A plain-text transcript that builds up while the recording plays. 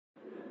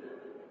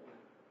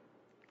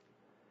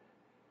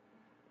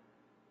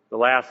the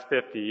last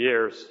 50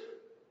 years,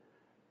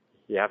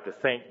 you have to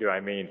think, do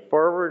I mean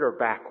forward or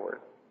backward?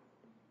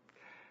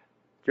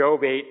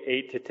 Job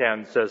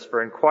 8:8-10 says,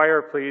 "For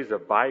inquire, please,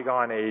 of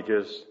bygone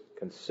ages,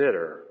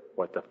 consider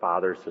what the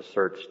fathers have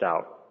searched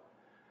out.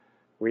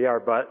 We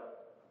are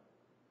but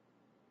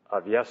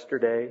of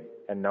yesterday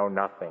and know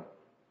nothing.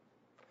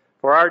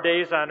 For our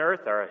days on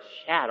earth are a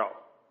shadow.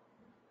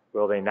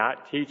 Will they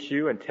not teach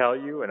you and tell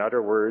you and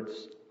utter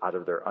words out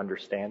of their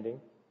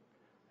understanding?"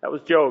 That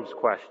was Job's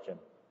question.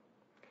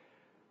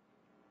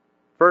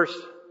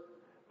 First,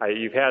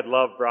 you've had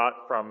love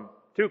brought from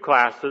two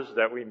classes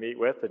that we meet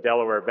with, the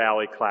Delaware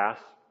Valley class.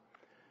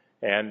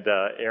 And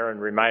Aaron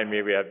reminded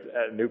me we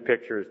have new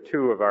pictures.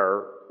 Two of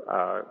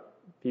our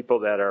people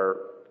that are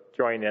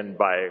joined in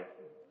by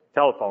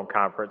telephone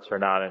conference are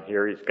not in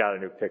here. He's got a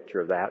new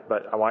picture of that,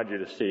 but I wanted you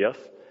to see us.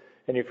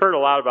 And you've heard a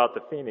lot about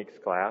the Phoenix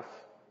class.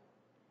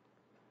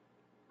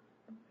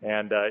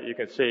 And you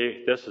can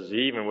see this is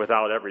even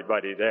without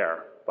everybody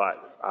there. But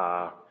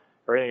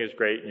everything is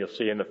great, and you'll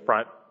see in the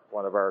front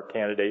one of our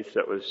candidates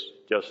that was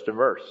just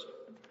immersed.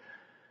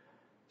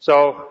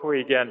 So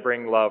we again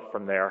bring love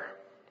from there.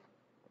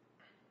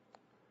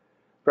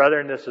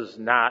 Brethren, this is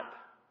not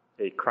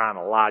a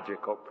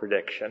chronological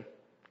prediction.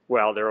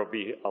 Well, there will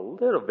be a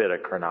little bit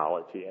of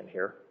chronology in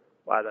here.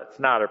 Why, that's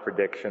not a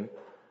prediction.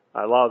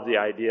 I love the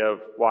idea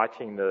of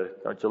watching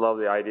don't you love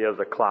the idea of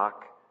the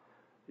clock,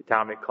 the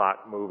atomic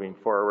clock moving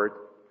forward?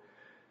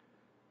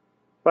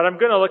 But I'm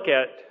going to look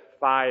at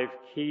 5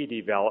 key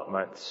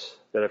developments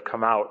that have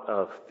come out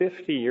of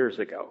 50 years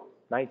ago,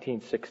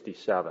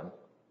 1967. I'm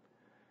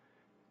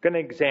going to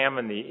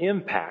examine the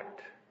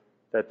impact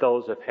that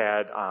those have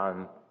had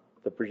on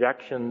the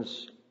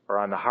projections or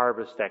on the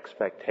harvest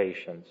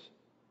expectations.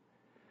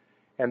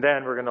 And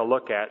then we're going to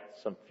look at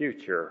some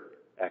future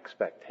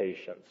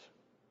expectations.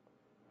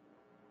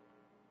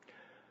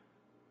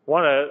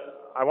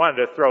 I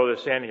wanted to throw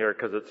this in here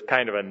because it's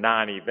kind of a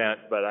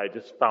non-event, but I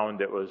just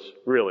found it was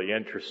really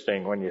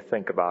interesting when you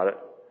think about it.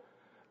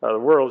 The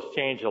world's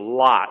changed a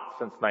lot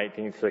since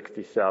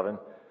 1967.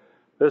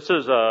 This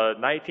is a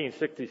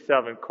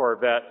 1967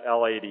 Corvette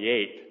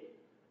L-88.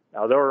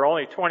 Now, there were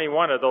only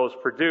 21 of those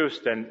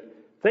produced, and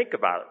think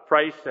about it.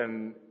 Price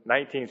in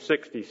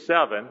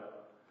 1967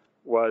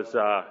 was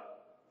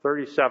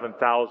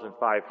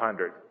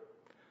 $37,500.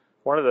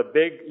 One of the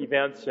big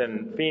events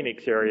in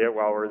Phoenix area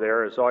while we're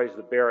there is always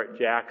the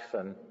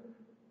Barrett-Jackson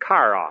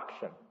car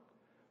auction.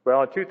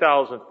 Well, in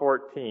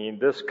 2014,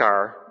 this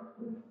car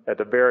at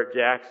the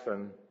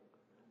Barrett-Jackson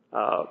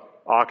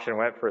auction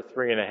went for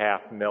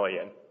 $3.5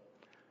 million.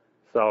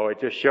 So it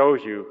just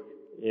shows you,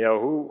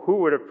 who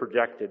would have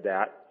projected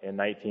that in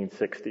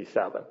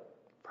 1967?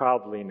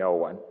 Probably no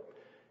one.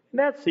 And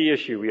that's the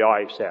issue we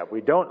always have. We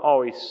don't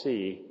always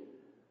see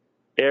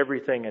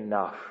everything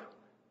enough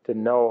to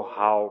know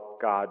how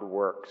God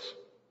works.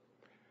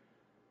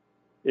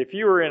 If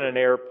you were in an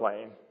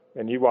airplane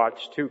and you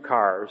watched 2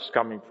 cars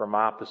coming from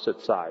opposite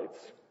sides,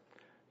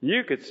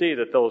 you could see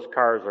that those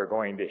cars are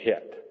going to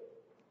hit,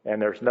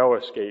 and there's no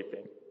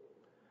escaping.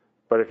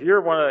 But if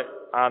you're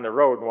on the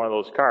road in one of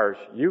those cars,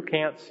 you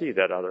can't see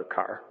that other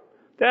car.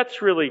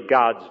 That's really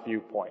God's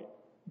viewpoint.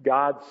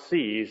 God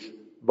sees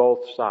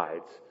both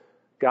sides.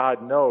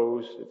 God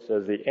knows, it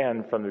says, the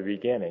end from the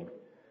beginning.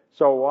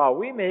 So while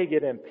we may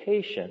get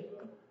impatient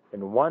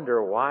and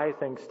wonder why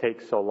things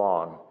take so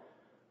long,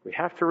 we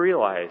have to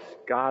realize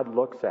God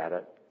looks at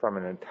it from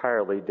an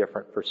entirely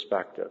different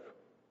perspective.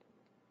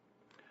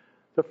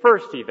 The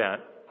first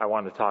event I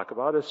want to talk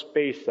about is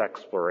space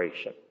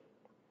exploration.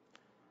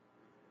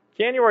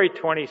 January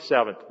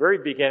 27th, very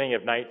beginning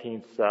of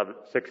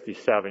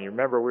 1967, you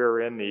remember we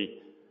were in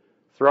the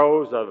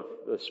throes of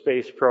the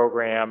space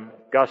program.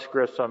 Gus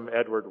Grissom,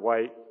 Edward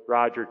White,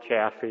 Roger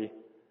Chaffee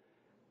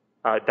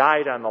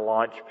died on the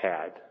launch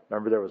pad.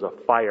 Remember, there was a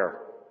fire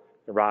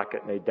the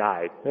rocket, and they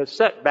died. And it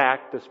set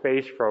back the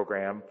space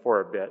program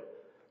for a bit.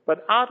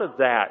 But out of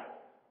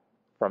that,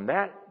 from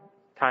that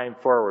time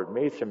forward,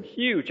 made some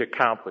huge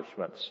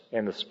accomplishments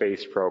in the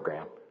space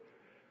program.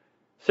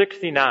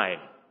 69,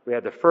 we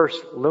had the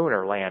first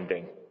lunar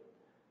landing.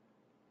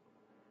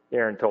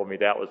 Aaron told me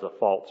that was a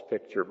false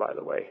picture, by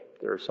the way.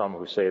 There are some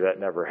who say that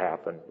never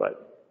happened. But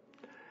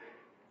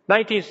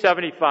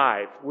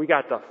 1975, we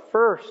got the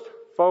first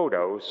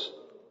photos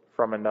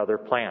from another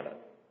planet,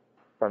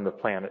 from the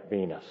planet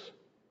Venus.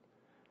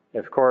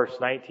 And of course,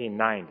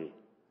 1990,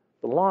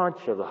 the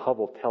launch of the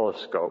Hubble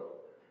telescope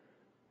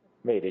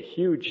made a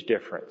huge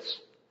difference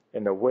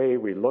in the way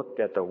we looked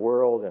at the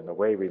world and the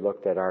way we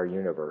looked at our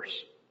universe.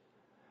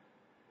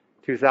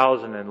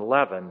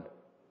 2011,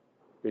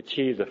 we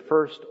achieved the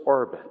first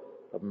orbit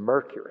of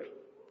Mercury.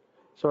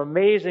 Some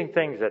amazing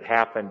things that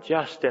happened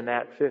just in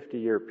that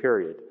 50-year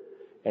period.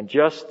 And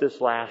just this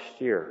last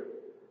year,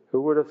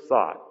 who would have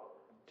thought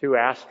 2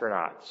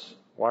 astronauts,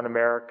 one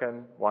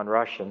American, one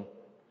Russian,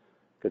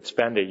 could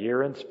spend a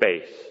year in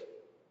space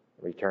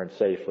and return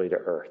safely to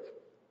Earth?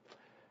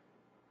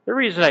 The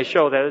reason I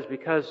show that is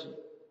because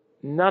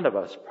none of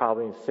us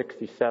probably in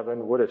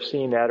 67 would have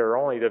seen that, or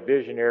only the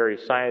visionary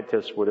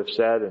scientists would have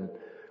said, and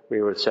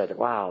we would have said,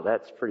 wow,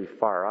 that's pretty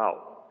far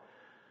out.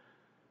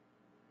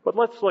 But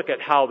let's look at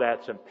how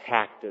that's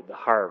impacted the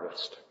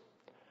harvest.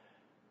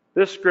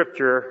 This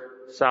scripture,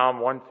 Psalm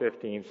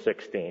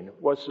 115:16,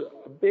 was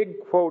a big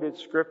quoted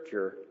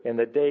scripture in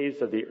the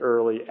days of the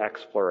early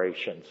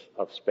explorations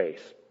of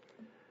space.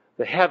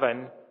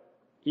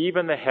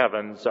 Even the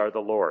heavens are the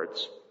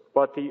Lord's,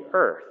 but the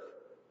earth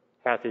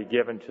hath he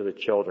given to the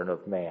children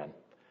of man.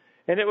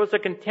 And it was a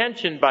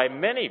contention by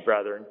many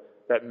brethren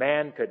that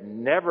man could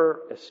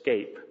never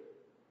escape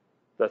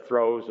the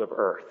throes of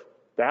earth.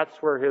 That's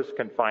where his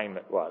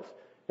confinement was.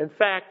 In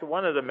fact,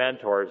 one of the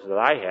mentors that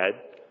I had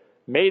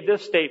made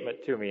this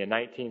statement to me in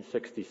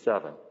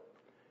 1967.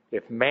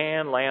 If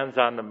man lands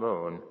on the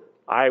moon,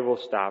 I will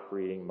stop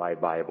reading my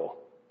Bible.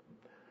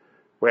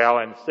 Well,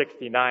 in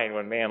 69,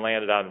 when man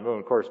landed on the moon,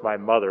 of course, my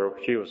mother,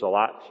 she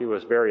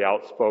was very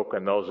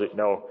outspoken. Those that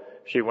know,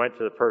 she went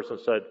to the person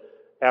and said,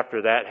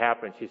 after that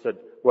happened, she said,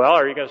 well,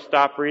 are you going to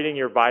stop reading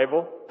your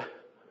Bible?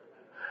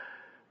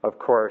 Of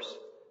course,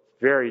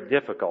 very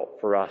difficult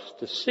for us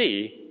to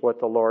see what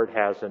the Lord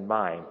has in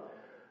mind.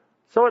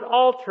 So it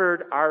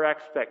altered our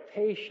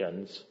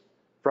expectations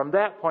from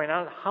that point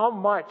on. How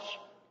much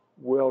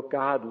will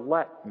God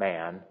let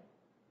man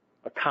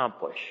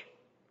accomplish?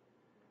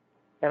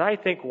 And I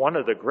think one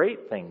of the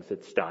great things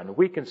it's done,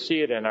 we can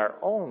see it in our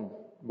own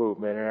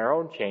movement, in our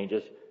own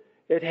changes,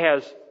 it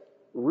has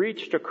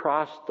reached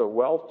across the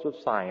wealth of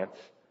science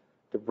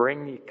to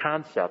bring the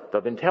concept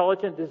of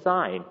intelligent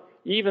design,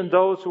 even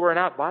those who are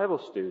not Bible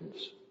students.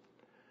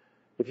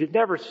 If you've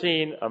never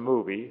seen a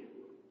movie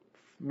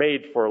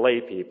made for lay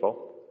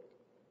people,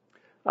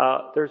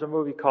 there's a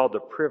movie called The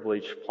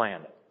Privileged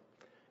Planet.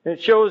 And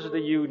it shows the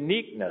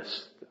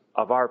uniqueness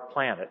of our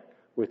planet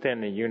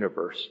within the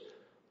universe.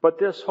 But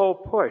this whole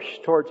push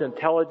towards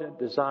intelligent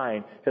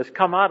design has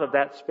come out of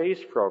that space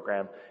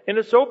program, and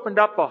it's opened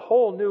up a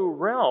whole new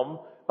realm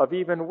of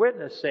even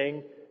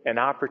witnessing and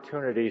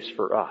opportunities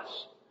for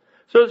us.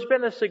 So there's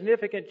been a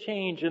significant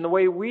change in the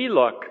way we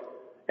look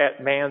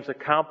at man's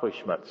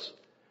accomplishments.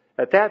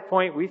 At that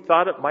point, we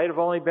thought it might have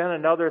only been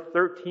another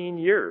 13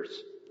 years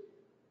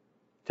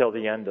till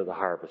the end of the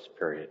harvest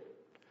period.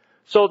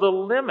 So the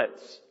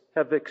limits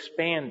have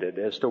expanded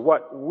as to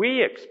what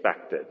we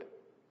expected,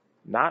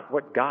 not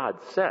what God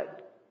said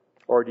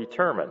or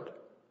determined.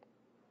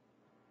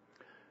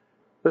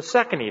 The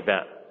second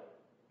event,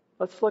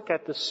 let's look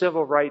at the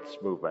civil rights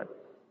movement.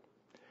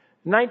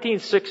 In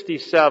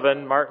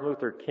 1967, Martin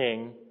Luther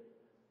King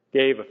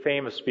gave a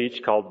famous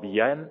speech called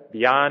Beyond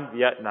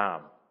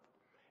Vietnam.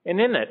 And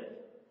in it,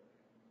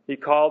 he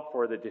called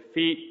for the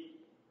defeat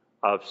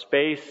of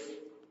space,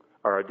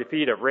 or a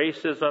defeat of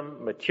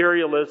racism,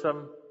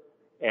 materialism,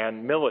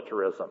 and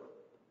militarism.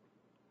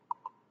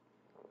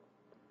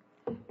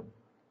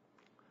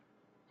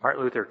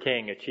 Martin Luther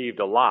King achieved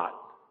a lot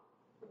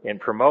in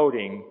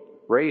promoting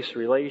race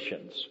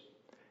relations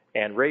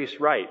and race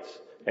rights.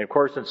 And of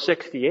course, in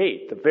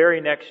 1968, the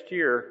very next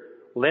year,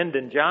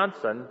 Lyndon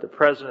Johnson, the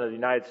President of the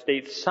United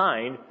States,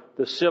 signed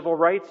the Civil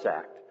Rights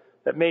Act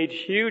that made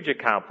huge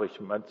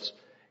accomplishments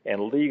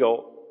and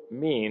legal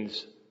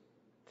means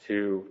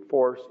to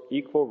force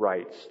equal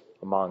rights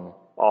among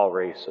all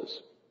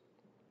races.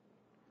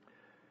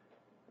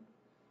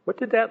 What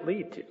did that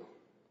lead to?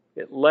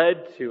 It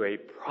led to a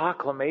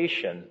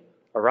proclamation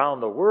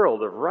around the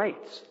world of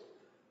rights.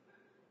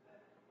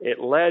 It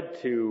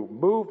led to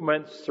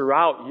movements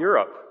throughout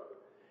Europe.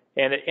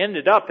 And it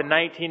ended up in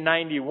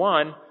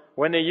 1991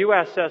 when the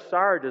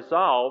USSR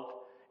dissolved,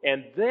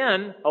 and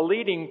then a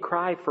leading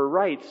cry for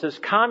rights as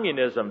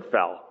communism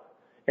fell.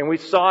 And we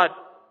saw it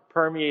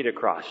permeate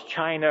across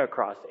China,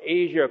 across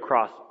Asia,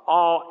 across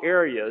all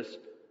areas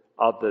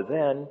of the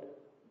then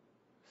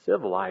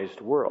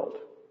civilized world.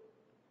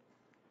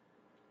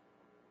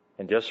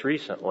 And just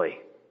recently,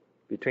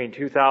 between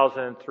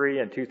 2003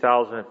 and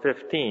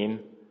 2015,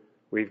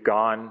 we've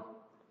gone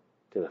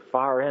to the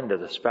far end of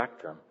the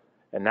spectrum.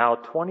 And now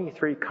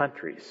 23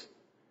 countries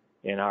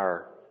in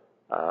our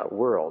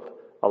world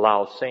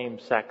allow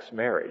same-sex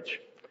marriage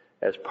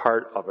as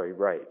part of a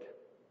right.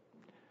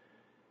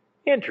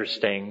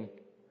 Interesting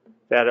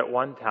that at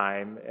one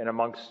time, and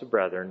amongst the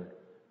brethren,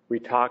 we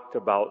talked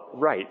about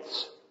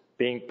rights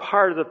being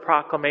part of the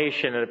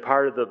proclamation and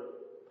part of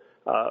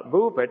the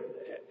movement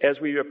as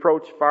we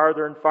approach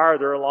farther and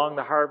farther along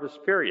the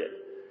harvest period.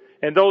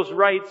 And those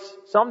rights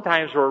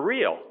sometimes were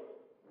real,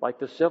 like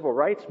the civil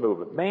rights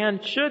movement. Man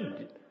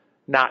should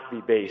not be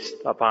based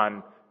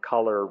upon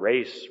color,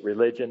 race,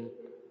 religion,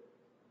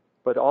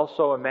 but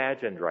also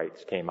imagined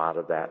rights came out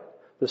of that.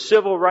 The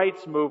civil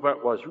rights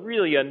movement was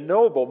really a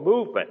noble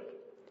movement,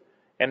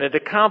 and it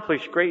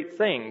accomplished great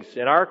things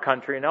in our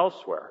country and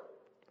elsewhere.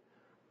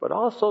 But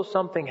also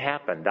something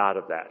happened out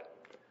of that.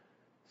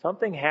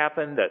 Something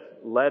happened that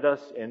led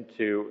us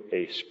into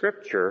a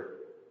scripture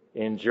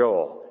in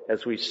Joel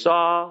as we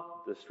saw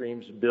the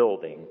streams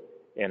building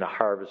in a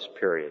harvest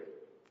period.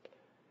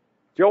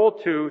 Joel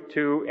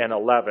 2 and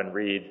 11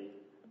 read,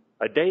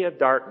 "A day of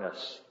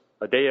darkness,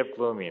 a day of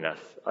gloominess,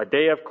 a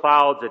day of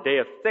clouds, a day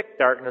of thick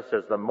darkness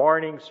as the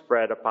morning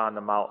spread upon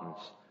the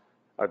mountains,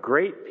 a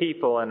great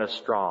people and a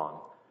strong.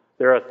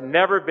 There hath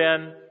never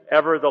been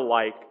ever the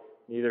like,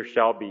 neither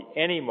shall be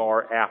any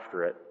more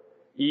after it,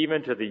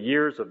 even to the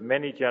years of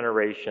many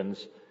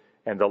generations,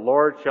 and the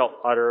Lord shall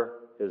utter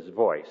his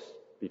voice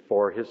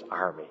before his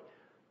army.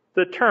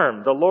 The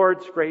term, the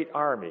Lord's great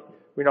army,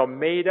 we know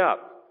made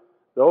up.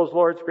 Those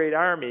Lord's great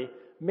army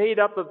made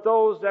up of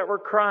those that were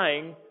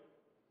crying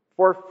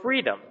for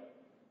freedom.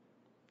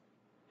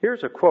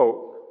 Here's a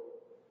quote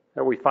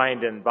that we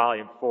find in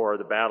Volume 4,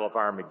 The Battle of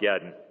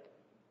Armageddon.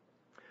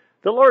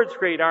 The Lord's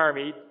great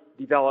army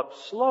developed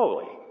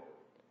slowly.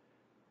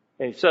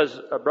 And he says,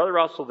 Brother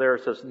Russell there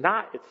says,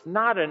 it's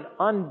not an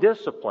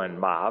undisciplined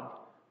mob,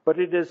 but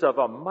it is of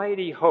a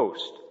mighty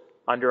host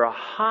under a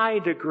high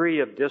degree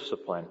of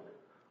discipline.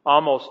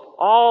 Almost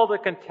all the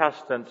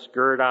contestants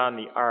gird on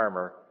the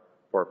armor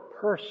for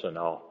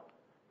personal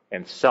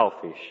and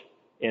selfish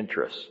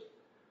interests.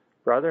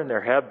 Brethren,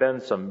 there have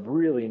been some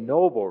really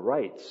noble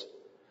rights,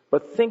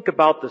 but think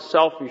about the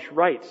selfish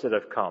rights that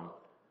have come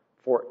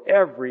for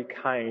every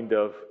kind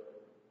of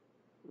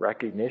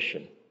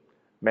recognition.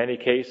 Many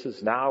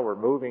cases now we're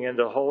moving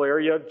into the whole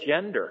area of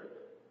gender,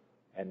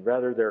 and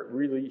whether there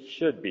really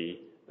should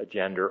be a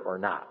gender or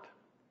not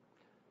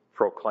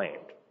proclaimed.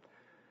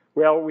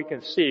 Well, we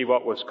can see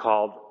what was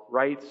called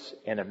rights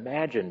and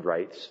imagined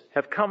rights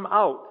have come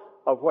out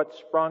of what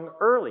sprung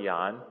early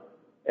on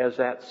as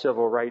that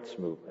civil rights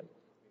movement.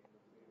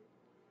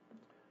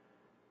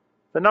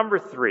 The number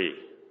 3,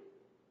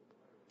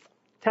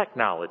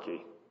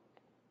 technology.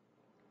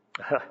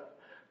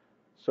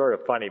 Sort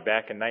of funny,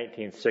 back in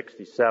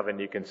 1967,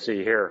 you can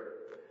see here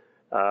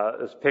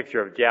this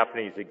picture of a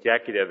Japanese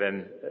executive,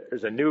 and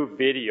there's a new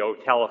video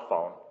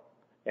telephone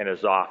in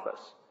his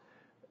office.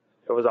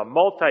 It was a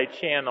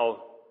multi-channel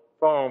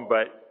phone,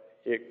 but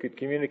it could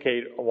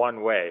communicate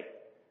one way.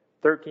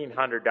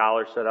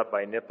 $1,300 set up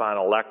by Nippon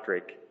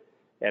Electric,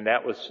 and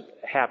that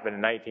happened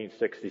in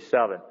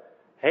 1967.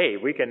 Hey,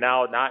 we can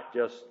now not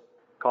just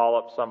call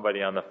up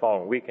somebody on the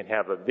phone. We can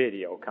have a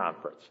video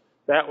conference.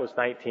 That was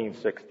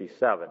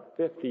 1967,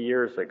 50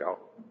 years ago.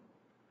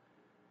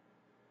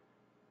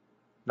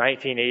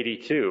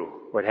 1982,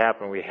 what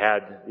happened? We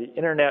had the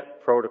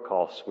Internet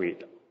Protocol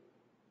Suite.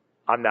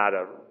 I'm not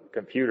a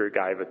computer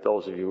guy, but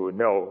those of you who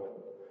know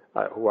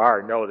that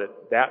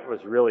was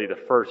really the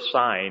first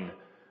sign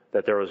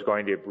that there was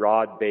going to be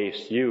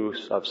broad-based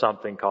use of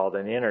something called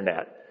an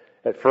internet.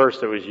 At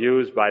first, it was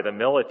used by the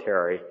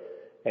military,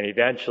 and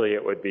eventually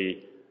it would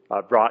be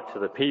brought to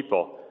the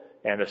people.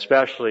 And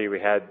especially we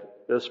had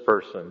this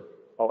person,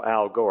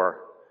 Al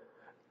Gore.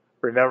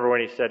 Remember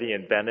when he said he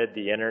invented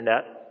the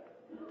internet?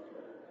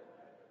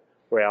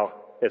 Well,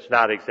 it's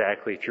not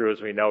exactly true. As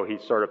we know, he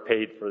sort of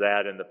paid for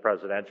that in the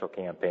presidential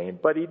campaign.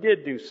 But he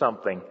did do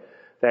something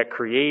that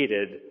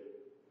created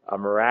a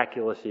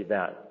miraculous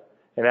event.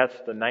 And that's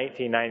the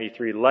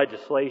 1993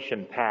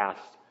 legislation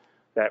passed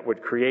that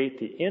would create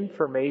the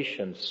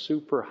information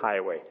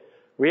superhighway.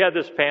 We had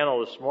this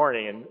panel this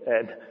morning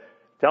and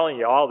telling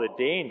you all the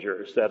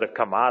dangers that have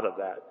come out of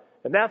that.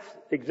 And that's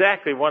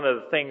exactly one of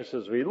the things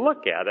as we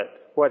look at it,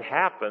 what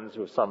happens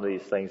with some of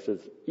these things is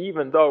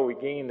even though we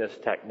gain this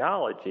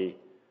technology,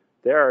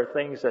 there are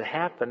things that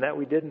happen that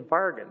we didn't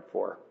bargain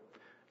for.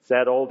 It's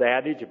that old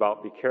adage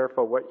about be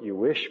careful what you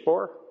wish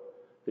for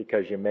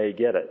because you may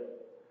get it.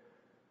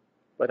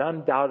 But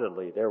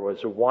undoubtedly, there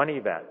was one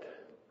event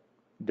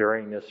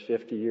during this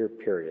 50-year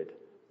period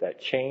that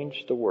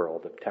changed the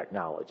world of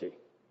technology.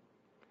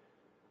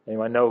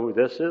 Anyone know who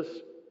this is?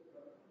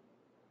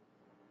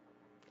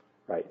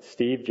 Right,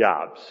 Steve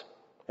Jobs.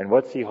 And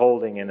what's he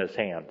holding in his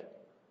hand?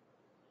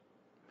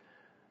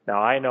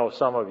 Now, I know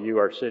some of you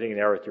are sitting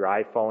there with your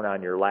iPhone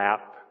on your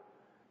lap,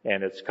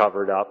 and it's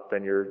covered up,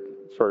 and you're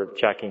sort of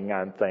checking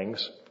on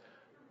things.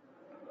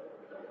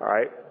 All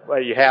right?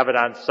 Well, you have it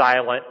on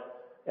silent,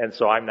 and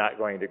so I'm not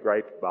going to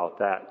gripe about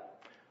that.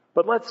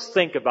 But let's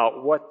think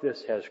about what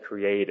this has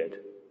created.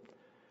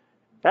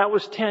 That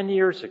was 10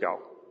 years ago.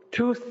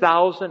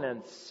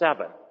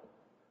 2007.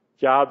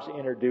 Jobs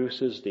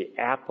introduces the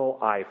Apple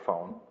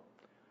iPhone.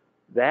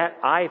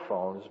 That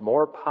iPhone is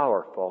more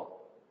powerful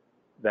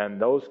than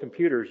those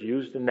computers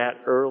used in that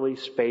early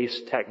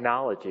space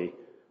technology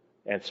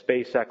and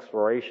space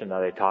exploration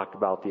that I talked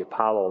about, the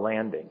Apollo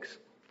landings.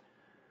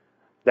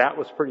 That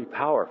was pretty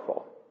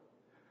powerful.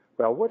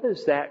 Well, what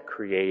has that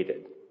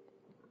created?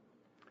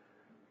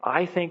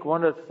 I think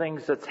one of the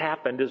things that's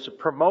happened is a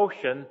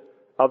promotion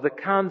of the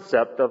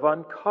concept of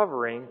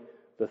uncovering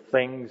the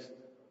things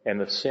and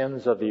the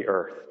sins of the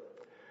earth.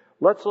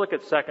 Let's look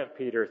at 2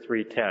 Peter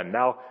 3:10.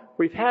 Now,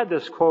 we've had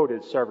this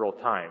quoted several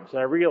times, and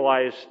I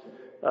realize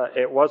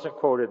it wasn't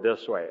quoted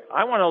this way.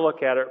 I want to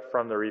look at it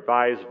from the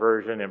Revised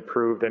Version,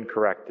 improved and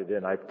corrected,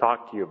 and I've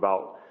talked to you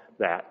about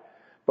that.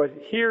 But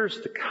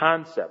here's the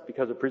concept,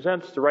 because it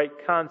presents the right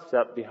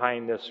concept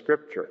behind this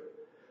scripture.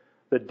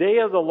 The day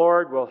of the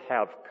Lord will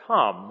have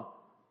come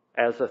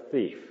as a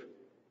thief,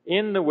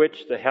 in the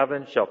which the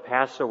heavens shall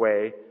pass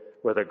away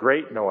with a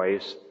great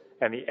noise,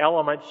 and the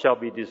elements shall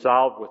be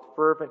dissolved with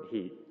fervent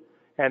heat,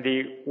 and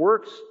the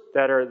works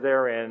that are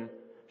therein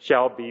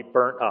shall be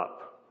burnt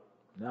up.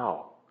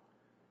 No.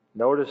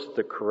 Notice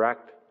the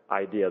correct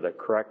idea, the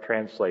correct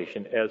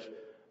translation, as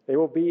they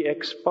will be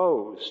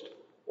exposed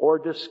or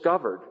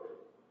discovered.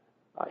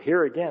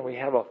 Here again, we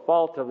have a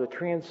fault of the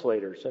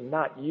translators in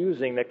not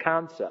using the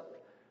concept.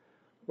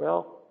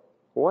 Well,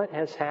 what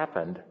has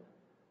happened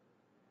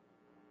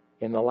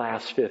in the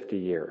last 50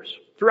 years?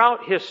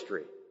 Throughout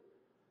history,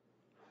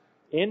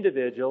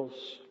 individuals,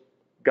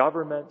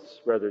 governments,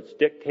 whether it's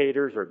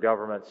dictators or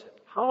governments,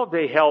 how have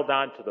they held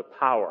on to the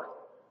power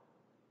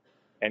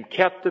and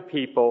kept the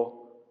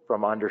people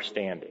from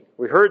understanding?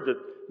 We heard the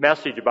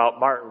message about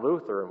Martin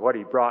Luther and what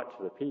he brought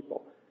to the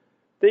people.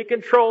 They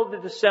controlled the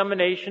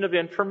dissemination of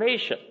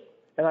information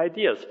and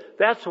ideas.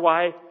 That's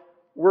why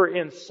we're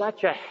in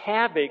such a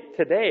havoc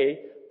today,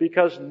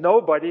 because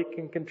nobody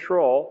can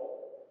control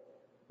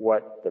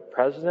what the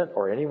president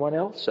or anyone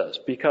else says,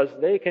 because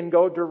they can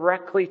go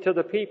directly to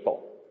the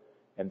people.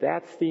 And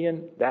that's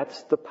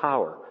the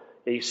power.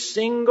 A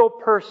single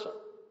person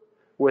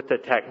with the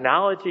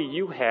technology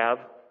you have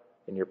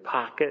in your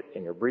pocket,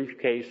 in your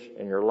briefcase,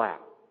 in your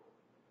lap.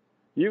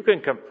 You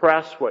can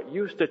compress what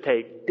used to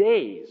take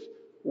days,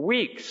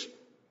 weeks,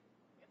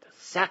 into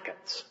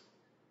seconds.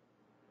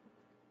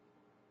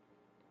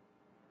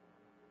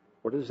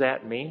 What does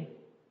that mean?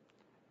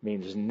 It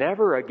means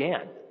never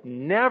again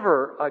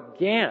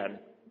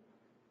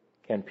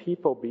can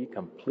people be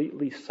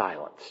completely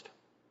silenced.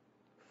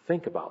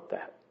 Think about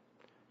that.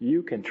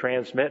 You can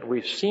transmit,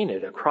 we've seen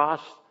it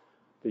across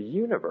the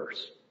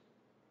universe,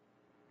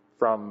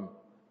 from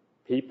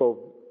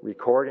people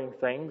recording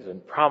things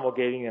and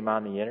promulgating them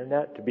on the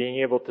internet to being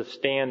able to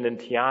stand in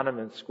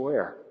Tiananmen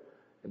Square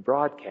and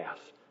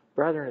broadcast.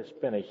 Brethren, it's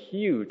been a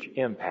huge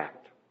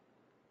impact.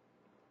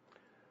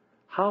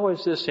 How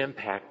has this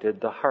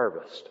impacted the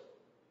harvest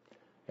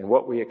and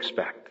what we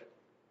expect?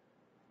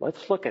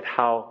 Let's look at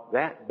how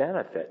that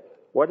benefit,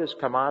 what has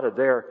come out of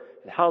there,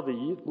 and how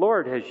the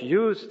Lord has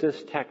used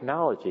this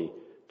technology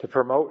to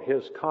promote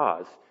His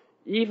cause,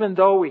 even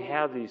though we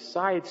have these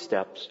side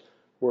steps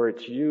where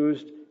it's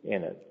used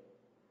in an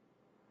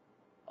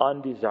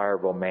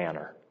undesirable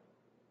manner.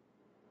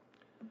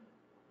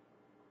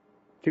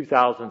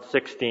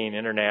 2016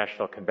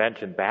 International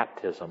Convention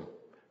baptism,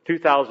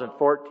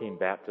 2014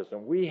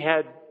 baptism. We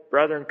had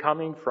brethren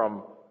coming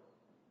from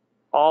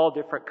all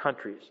different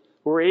countries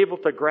who were able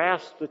to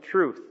grasp the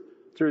truth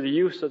through the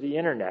use of the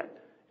internet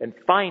and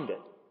find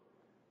it.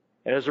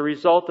 And as a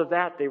result of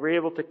that, they were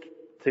able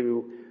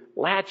to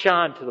latch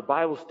on to the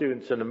Bible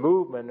students and the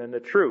movement and the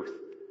truth,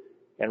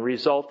 and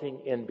resulting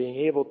in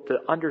being able to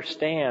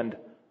understand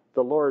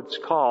the Lord's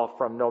call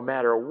from no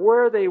matter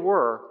where they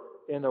were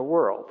in the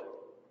world.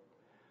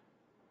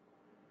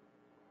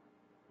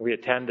 We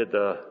attended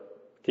the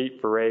Teep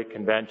Foray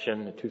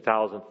Convention in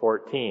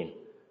 2014.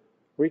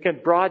 We can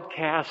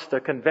broadcast a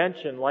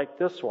convention like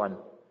this one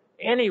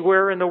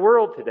anywhere in the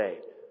world today.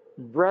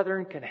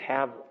 Brethren can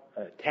have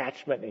an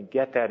attachment and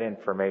get that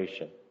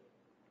information.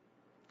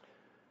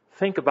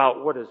 Think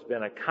about what has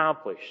been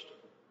accomplished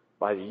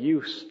by the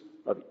use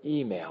of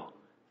email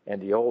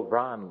and the old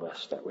Ron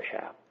list that we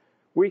have.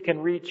 We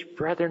can reach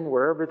brethren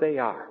wherever they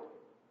are,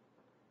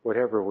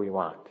 whatever we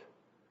want.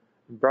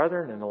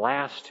 Brethren, in the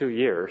last 2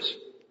 years,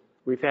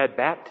 we've had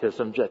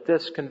baptisms at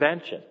this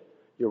convention.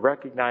 You'll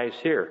recognize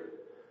here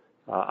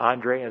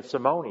Andre and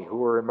Simone, who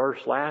were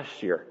immersed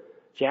last year,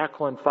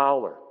 Jacqueline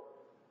Fowler,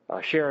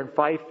 Sharon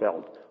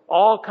Feifeld,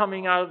 all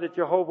coming out of the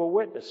Jehovah's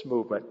Witness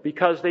movement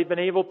because they've been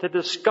able to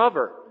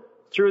discover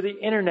through the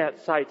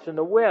internet sites and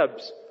the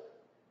webs,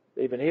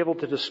 they've been able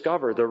to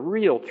discover the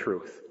real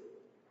truth,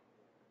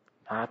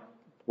 not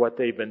what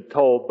they've been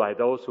told by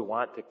those who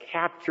want to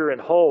capture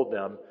and hold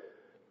them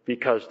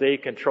because they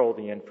control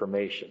the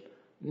information.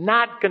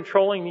 Not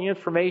controlling the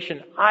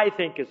information, I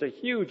think, is a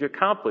huge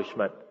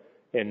accomplishment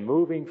in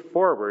moving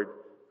forward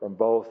from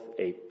both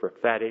a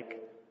prophetic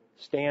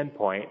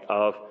standpoint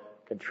of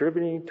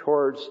contributing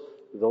towards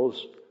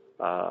those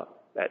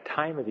that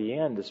time of the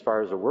end as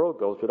far as the world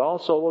goes, but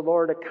also the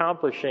Lord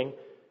accomplishing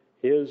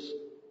His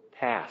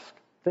task.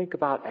 Think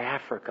about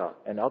Africa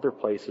and other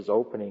places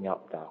opening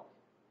up now.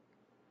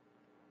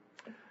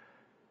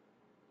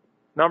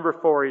 Number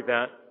 4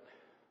 event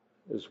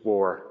is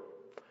war.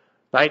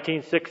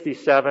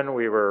 1967,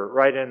 we were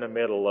right in the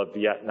middle of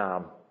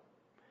Vietnam.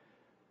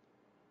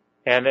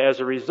 And as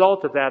a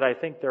result of that, I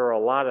think there are a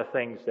lot of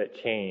things that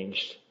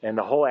changed and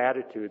the whole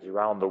attitudes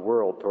around the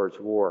world towards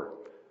war.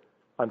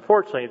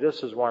 Unfortunately,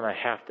 this is one I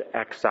have to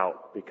X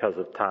out because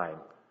of time.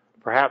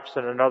 Perhaps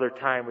in another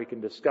time we can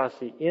discuss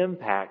the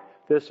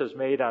impact this has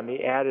made on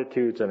the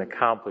attitudes and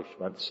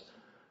accomplishments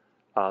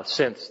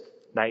since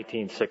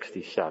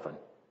 1967.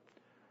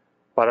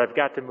 But I've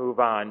got to move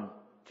on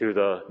to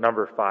the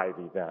number 5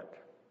 event.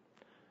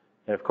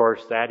 And of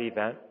course, that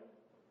event,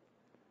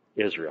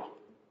 Israel.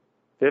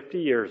 50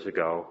 years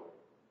ago,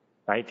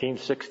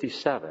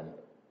 1967,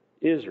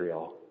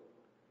 Israel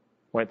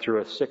went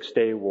through a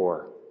 6-day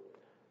war.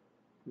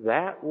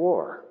 That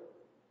war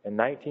in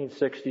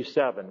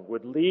 1967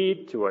 would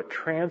lead to a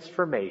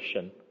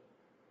transformation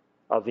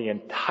of the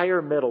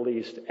entire Middle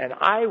East, and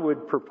I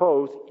would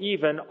propose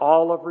even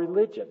all of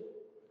religion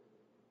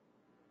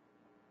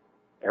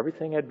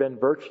everything had been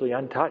virtually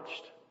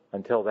untouched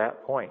until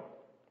that point.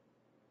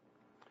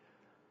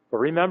 But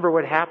remember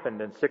what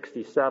happened in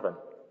 67.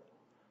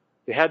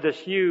 You had this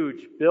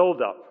huge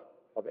buildup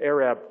of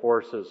Arab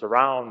forces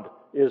around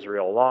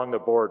Israel, along the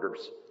borders.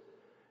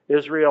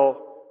 Israel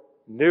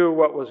knew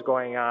what was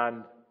going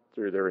on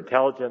through their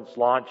intelligence,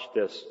 launched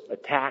this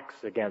attacks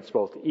against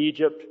both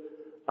Egypt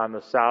on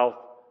the south,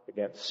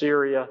 against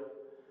Syria.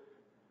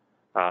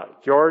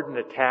 Jordan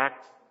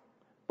attacked,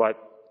 but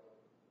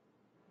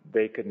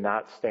they could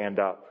not stand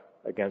up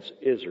against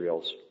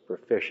Israel's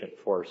proficient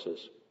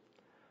forces.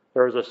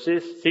 There was a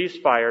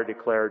ceasefire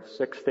declared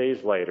 6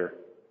 days later,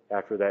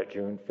 after that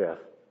June 5th.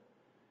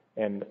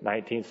 In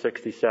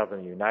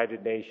 1967, the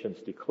United Nations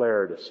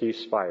declared a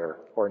ceasefire,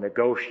 or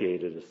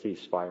negotiated a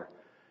ceasefire.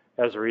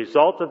 As a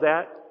result of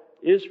that,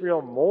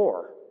 Israel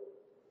more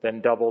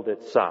than doubled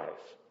its size.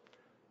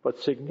 But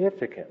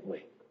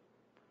significantly,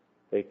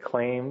 they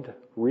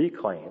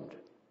reclaimed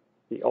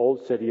the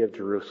old city of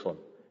Jerusalem.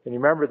 And you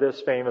remember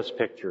this famous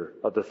picture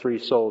of the 3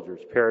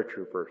 soldiers,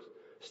 paratroopers,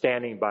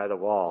 standing by the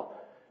wall.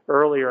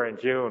 Earlier in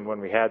June,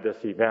 when we had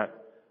this event,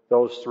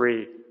 those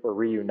 3 were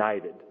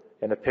reunited,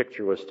 and a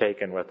picture was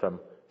taken with them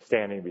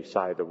standing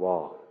beside the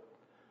wall.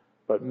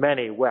 But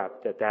many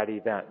wept at that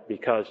event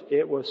because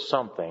it was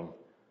something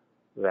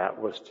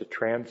that was to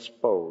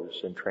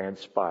transpose and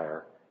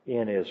transpire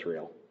in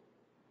Israel.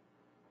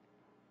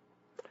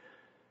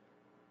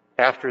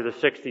 After the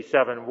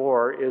 67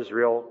 war,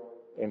 Israel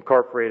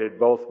incorporated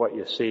both what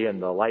you see in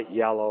the light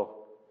yellow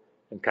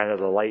and kind of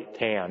the light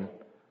tan.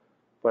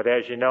 But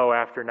as you know, in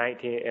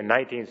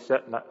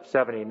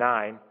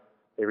 1979,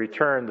 they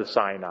returned the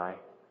Sinai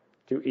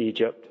to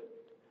Egypt.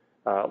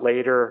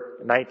 Later,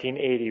 in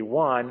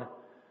 1981,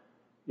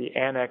 the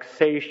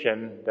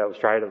annexation that was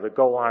tried of the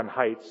Golan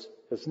Heights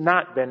has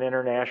not been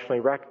internationally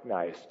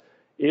recognized.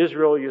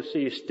 Israel, you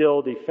see,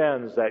 still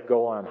defends that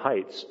Golan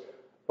Heights,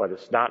 but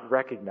it's not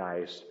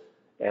recognized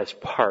as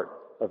part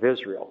of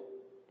Israel.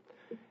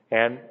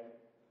 And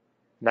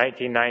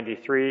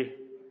 1993,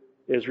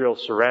 Israel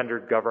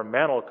surrendered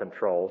governmental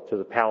control to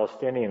the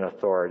Palestinian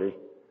Authority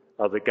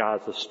of the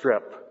Gaza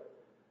Strip,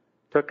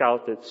 took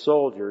out its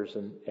soldiers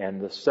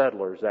and the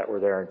settlers that were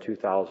there in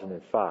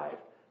 2005,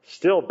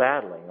 still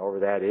battling over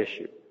that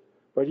issue.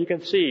 But you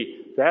can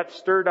see that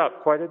stirred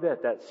up quite a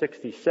bit, that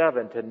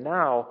 67, to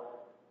now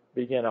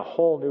begin a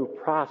whole new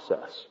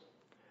process.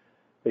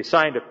 They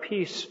signed a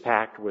peace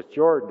pact with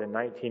Jordan in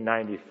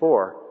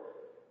 1994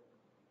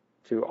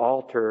 to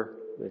alter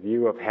the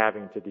view of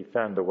having to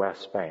defend the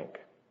West Bank.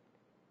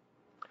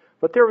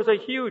 But there was a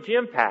huge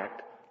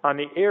impact on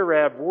the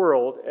Arab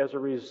world as a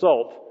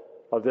result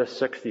of this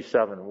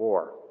 67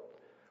 war.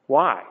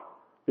 Why?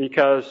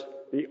 Because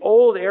the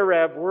old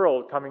Arab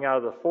world coming out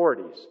of the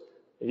 40s,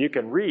 you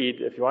can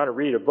read, if you want to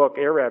read a book,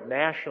 Arab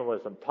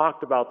Nationalism,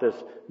 talked about this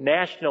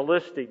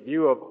nationalistic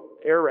view of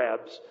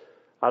Arabs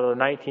out of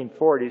the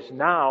 1940s.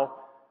 Now,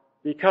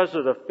 because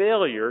of the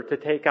failure to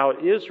take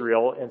out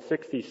Israel in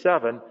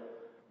 67,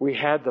 we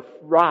had the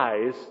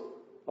rise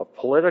of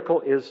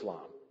political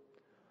Islam,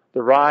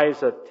 the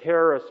rise of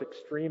terrorist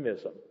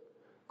extremism,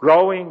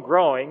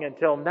 growing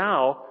until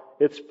now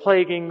it's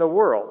plaguing the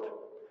world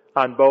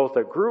on both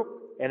a group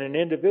and an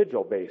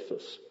individual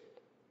basis.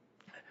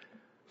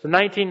 So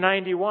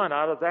 1991,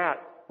 out of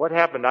that, what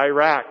happened?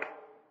 Iraq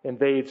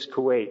invades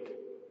Kuwait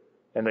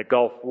and the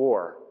Gulf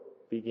War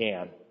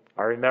began.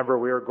 I remember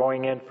we were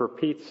going in for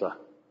pizza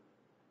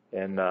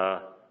in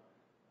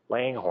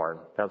Langhorne,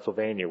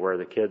 Pennsylvania, where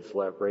the kids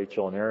live,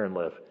 Rachel and Aaron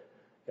live.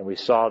 And we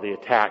saw the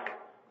attack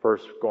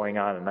first going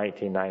on in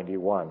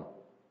 1991.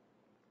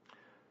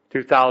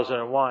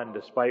 2001,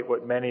 despite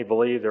what many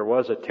believe, there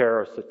was a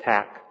terrorist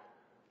attack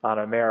on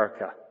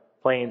America.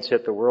 Planes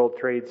hit the World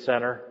Trade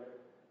Center,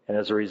 and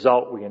as a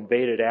result, we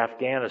invaded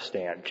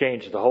Afghanistan,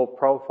 changed the whole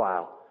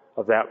profile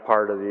of that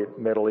part of the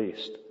Middle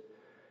East.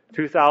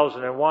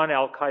 2001,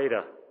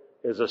 Al-Qaeda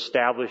is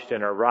established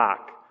in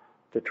Iraq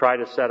to try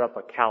to set up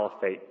a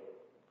caliphate.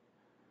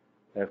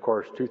 And of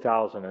course,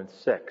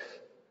 2006,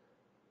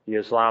 the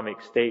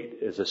Islamic State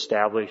is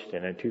established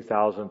and in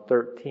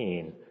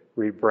 2013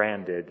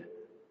 rebranded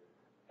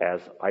as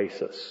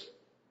ISIS,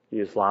 the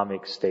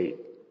Islamic State,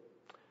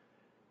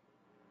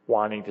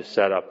 wanting to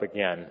set up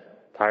again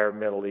entire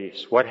Middle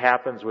East. What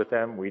happens with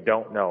them, we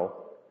don't know,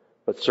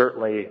 but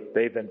certainly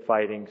they've been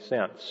fighting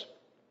since.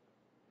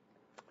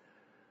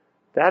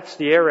 That's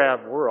the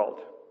Arab world.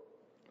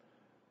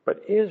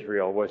 But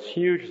Israel was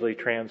hugely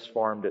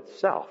transformed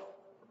itself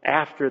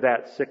after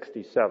that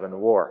 67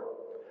 war.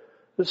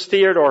 This is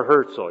Theodor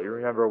Herzl. You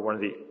remember one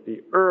of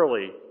the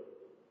early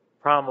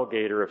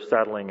promulgator of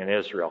settling in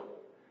Israel.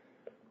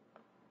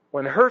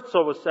 When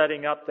Herzl was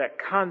setting up that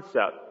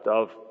concept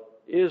of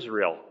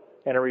Israel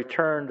and a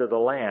return to the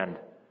land,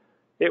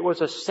 it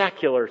was a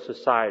secular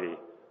society.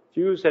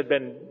 Jews had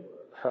been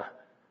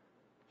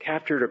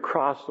captured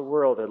across the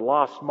world, had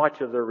lost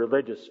much of their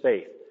religious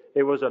faith.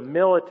 It was a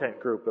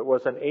militant group. It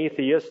was an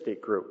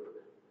atheistic group.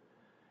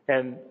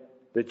 And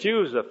the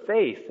Jews of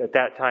faith at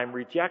that time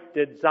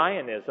rejected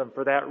Zionism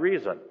for that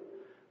reason.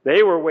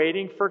 They were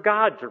waiting for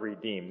God to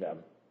redeem them.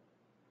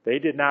 They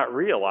did not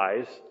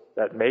realize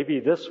that maybe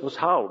this was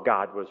how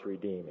God was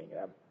redeeming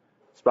them.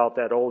 It's about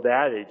that old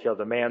adage of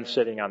the man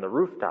sitting on the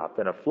rooftop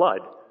in a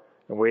flood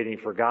and waiting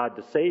for God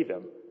to save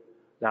him,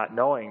 not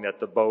knowing that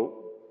the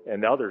boat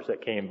and others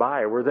that came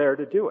by were there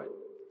to do it.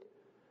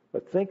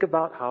 But think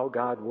about how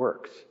God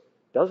works.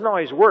 It doesn't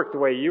always work the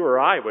way you or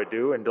I would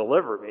do and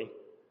deliver me.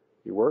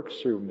 He works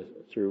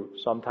through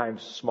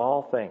sometimes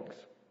small things.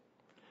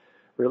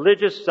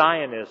 Religious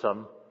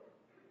Zionism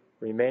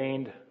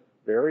remained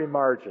very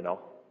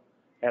marginal,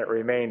 and it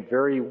remained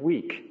very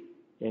weak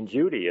in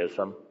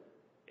Judaism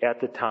at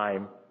the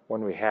time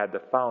when we had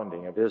the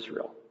founding of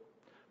Israel.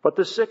 But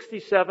the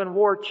 67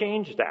 war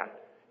changed that.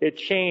 It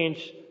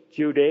changed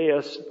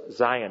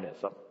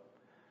Judeo-Zionism.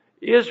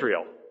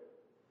 Israel,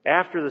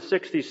 after the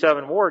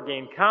 67 war,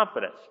 gained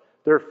confidence.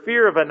 Their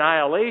fear of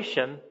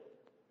annihilation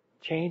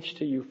changed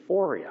to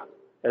euphoria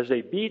as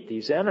they beat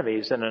these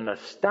enemies in an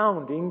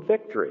astounding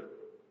victory.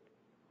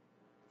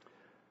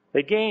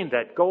 They gained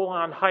that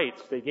Golan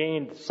Heights. They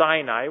gained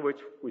Sinai, which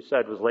we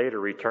said was later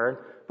returned,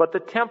 but the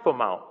Temple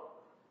Mount,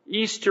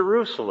 East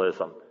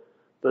Jerusalem,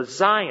 the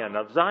Zion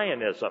of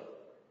Zionism,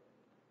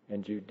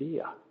 and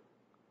Judea,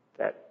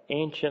 that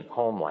ancient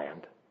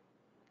homeland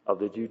of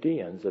the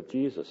Judeans of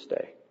Jesus'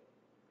 day.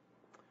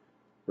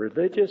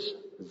 Religious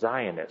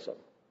Zionism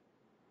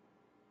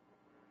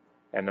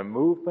and the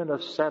movement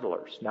of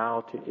settlers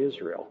now to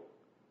Israel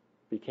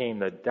became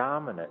the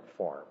dominant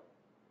form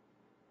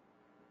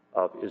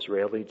of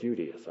Israeli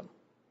Judaism.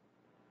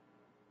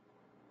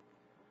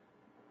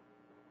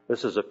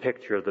 This is a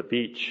picture of the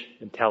beach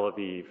in Tel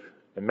Aviv.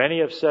 And many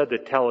have said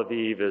that Tel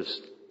Aviv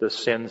is the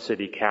sin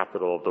city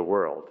capital of the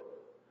world.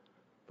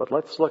 But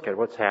let's look at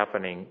what's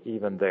happening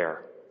even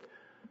there.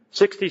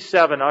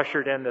 67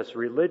 ushered in this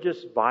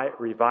religious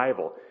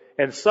revival.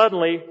 And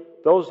suddenly,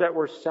 those that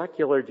were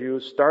secular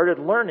Jews started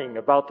learning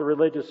about the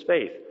religious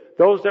faith.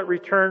 Those that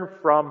returned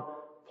from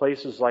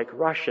places like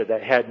Russia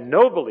that had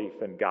no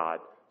belief in God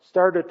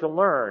started to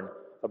learn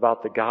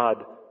about the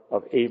God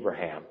of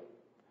Abraham.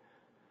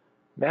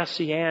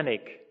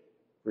 Messianic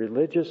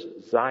religious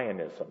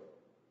Zionism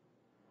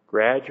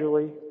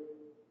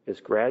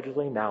is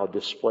gradually now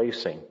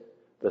displacing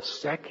the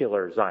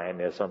secular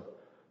Zionism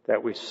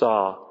that we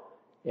saw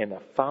in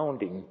the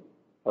founding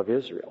of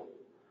Israel.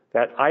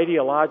 That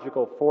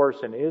ideological force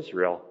in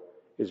Israel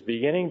is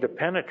beginning to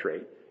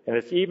penetrate, and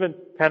it's even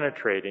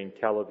penetrating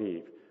Tel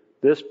Aviv.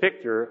 This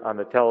picture on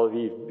the Tel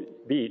Aviv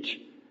beach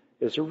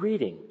is a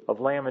reading of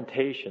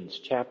Lamentations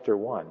chapter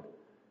 1,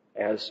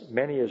 as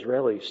many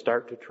Israelis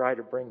start to try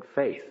to bring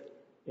faith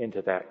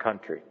into that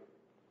country.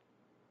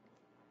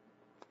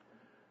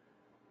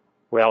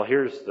 Well,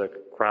 here's the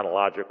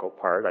chronological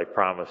part I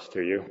promised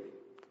to you.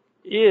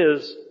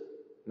 Is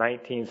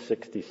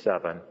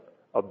 1967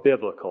 a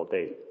biblical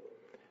date?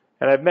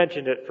 And I've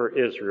mentioned it for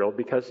Israel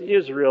because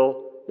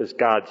Israel is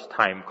God's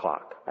time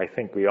clock. I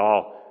think we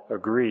all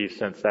agree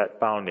since that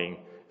founding,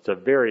 it's a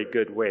very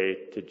good way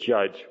to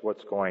judge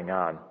what's going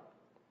on.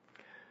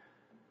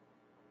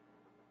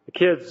 The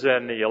kids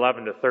in the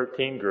 11 to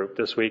 13 group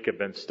this week have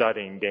been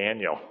studying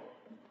Daniel.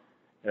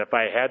 And if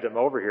I had them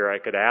over here, I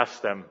could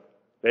ask them,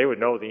 they would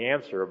know the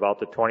answer about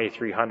the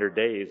 2,300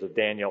 days of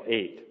Daniel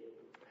 8.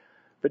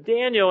 But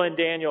Daniel in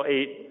Daniel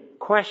 8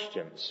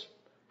 questions,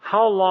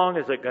 how long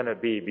is it going to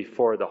be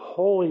before the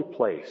holy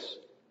place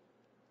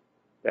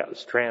that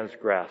was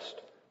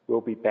transgressed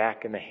will be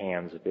back in the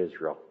hands of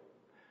Israel?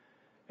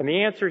 And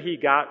the answer he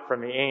got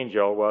from the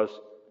angel was,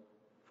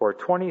 for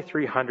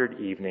 2,300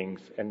 evenings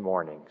and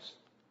mornings.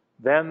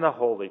 Then the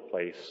holy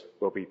place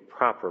will be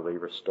properly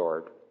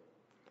restored.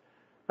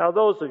 Now,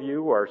 those of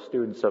you who are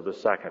students of the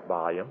second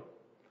volume,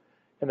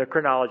 in the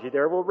chronology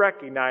there, will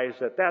recognize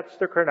that that's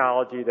the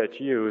chronology that's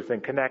used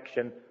in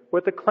connection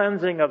with the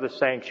cleansing of the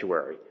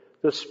sanctuary,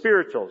 the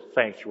spiritual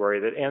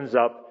sanctuary that ends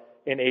up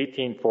in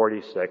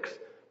 1846,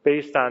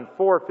 based on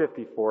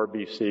 454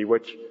 BC,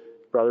 which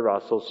Brother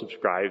Russell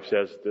subscribes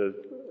as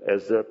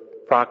the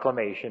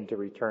proclamation to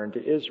return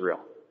to Israel.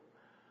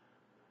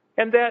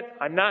 And that,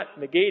 I'm not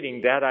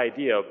negating that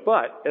idea,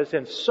 but as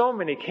in so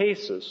many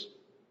cases,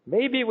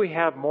 maybe we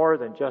have more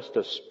than just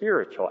a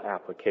spiritual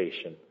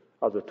application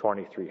of the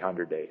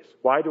 2,300 days.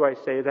 Why do I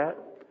say that?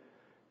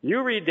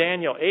 You read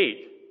Daniel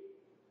 8,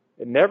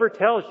 it never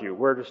tells you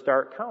where to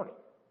start counting.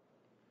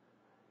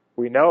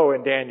 We know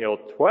in Daniel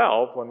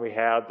 12, when we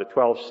have the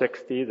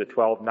 1260, the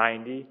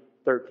 1290,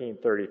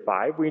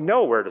 1335, we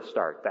know where to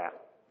start that.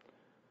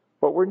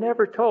 But we're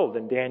never told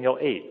in Daniel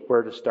 8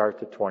 where to start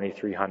the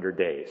 2,300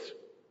 days.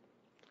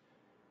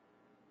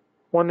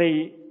 When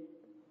the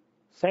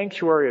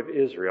sanctuary of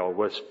Israel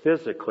was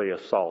physically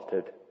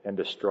assaulted and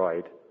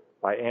destroyed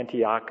by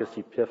Antiochus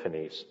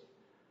Epiphanes,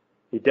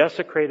 he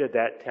desecrated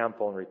that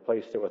temple and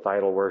replaced it with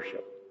idol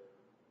worship.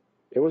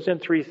 It was in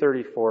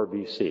 334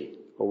 BC,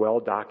 a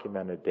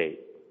well-documented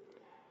date.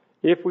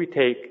 If we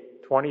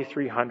take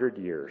 2,300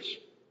 years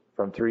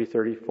from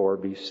 334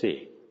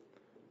 BC,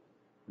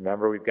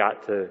 remember we've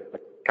got to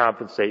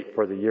compensate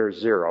for the year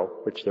 0,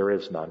 which there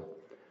is none.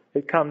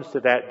 It comes to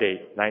that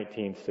date,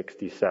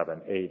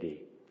 1967 AD.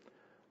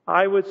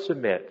 I would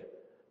submit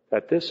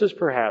that this is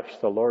perhaps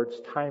the Lord's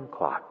time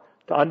clock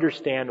to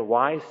understand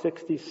why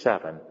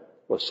 67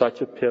 was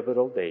such a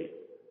pivotal date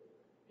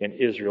in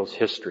Israel's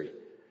history,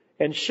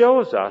 and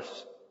shows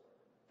us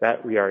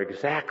that we are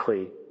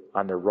exactly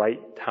on the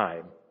right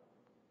time.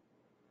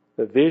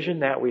 The vision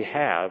that we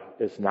have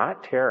is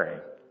not tearing.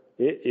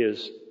 It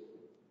is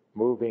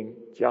moving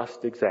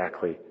just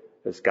exactly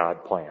as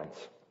God plans.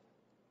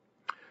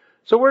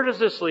 So where does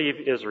this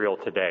leave Israel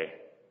today?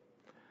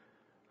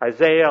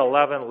 Isaiah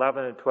 11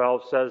 and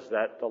 12 says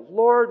that the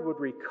Lord would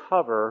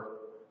recover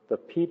the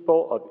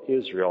people of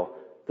Israel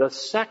the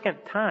second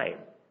time.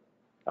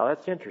 Now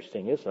that's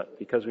interesting, isn't it?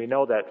 Because we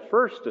know that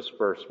first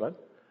disbursement,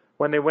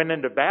 when they went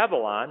into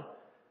Babylon,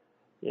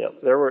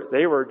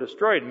 they were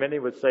destroyed. Many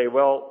would say,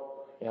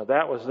 well,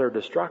 that was their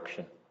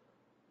destruction.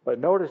 But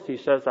notice he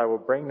says, I will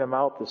bring them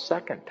out the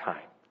second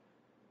time.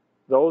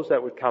 Those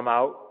that would come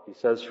out, he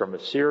says, from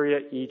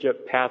Assyria,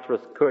 Egypt,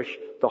 Pathros, Cush,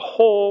 the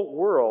whole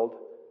world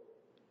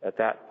at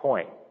that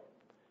point,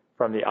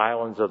 from the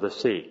islands of the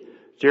sea.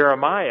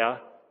 Jeremiah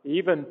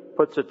even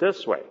puts it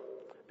this way,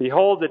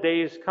 behold, the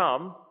days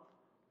come,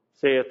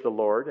 saith the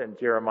Lord, in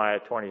Jeremiah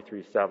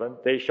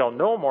 23:7, they shall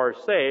no more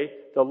say,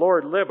 the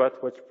Lord liveth,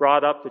 which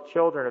brought up the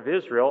children of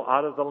Israel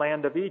out of the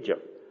land of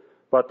Egypt.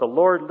 But the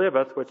Lord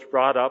liveth, which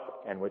brought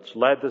up and which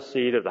led the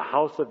seed of the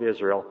house of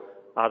Israel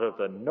out of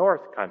the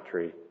north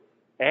country,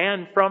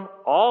 and from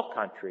all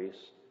countries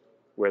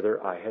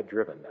whither I had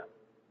driven them.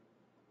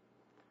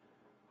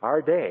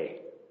 Our day,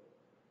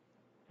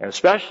 and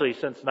especially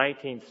since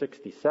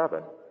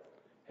 1967,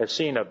 has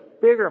seen a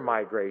bigger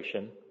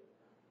migration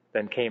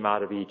than came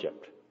out of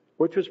Egypt,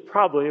 which was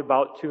probably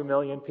about 2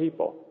 million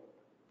people.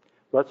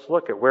 Let's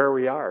look at where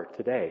we are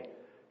today.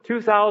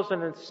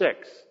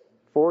 2006,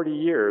 40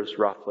 years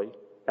roughly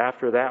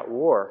after that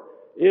war,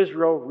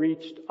 Israel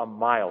reached a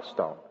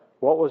milestone.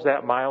 What was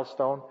that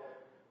milestone?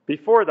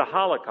 Before the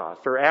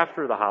Holocaust, or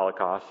after the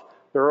Holocaust,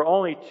 there were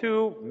only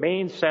two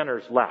main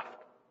centers left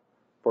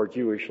for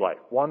Jewish life.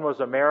 One was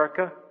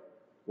America,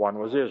 one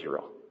was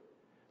Israel.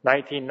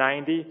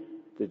 1990,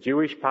 the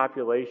Jewish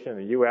population in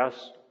the U.S.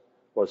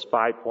 was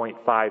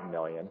 5.5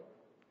 million.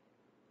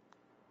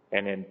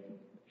 And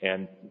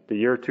in the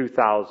year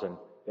 2000,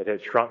 it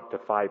had shrunk to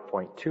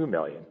 5.2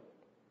 million.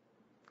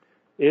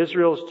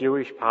 Israel's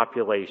Jewish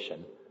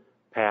population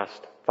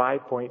passed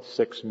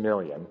 5.6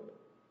 million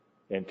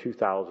in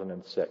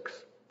 2006.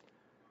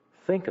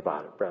 Think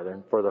about it,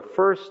 brethren. For the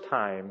first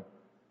time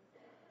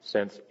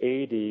since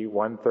AD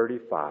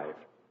 135,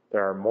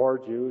 there are more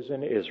Jews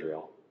in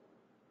Israel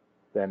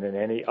than in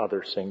any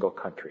other single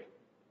country.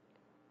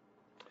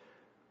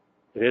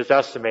 It is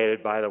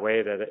estimated, by the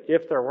way, that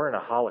if there weren't a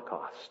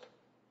Holocaust,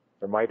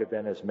 there might have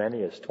been as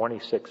many as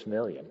 26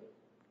 million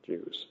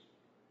Jews.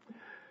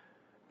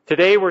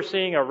 Today we're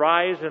seeing a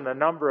rise in the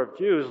number of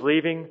Jews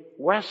leaving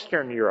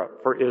Western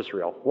Europe for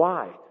Israel.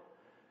 Why?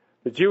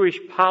 The Jewish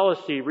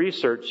policy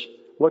research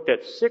looked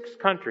at 6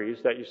 countries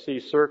that you see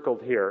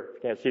circled here.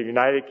 You can see the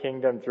United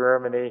Kingdom,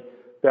 Germany,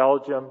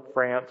 Belgium,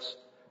 France,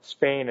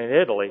 Spain, and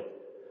Italy.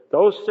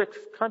 Those 6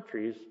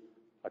 countries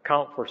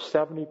account for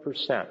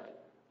 70%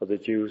 of the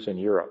Jews in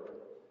Europe.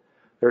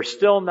 There's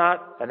still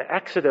not an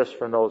exodus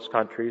from those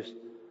countries,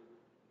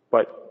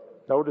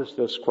 but notice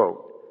this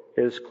quote.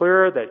 It is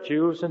clear that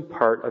Jews in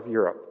part of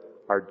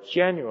Europe are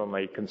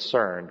genuinely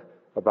concerned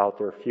about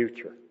their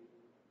future,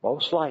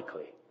 most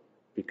likely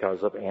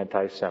because of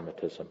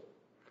anti-Semitism.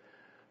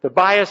 The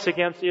bias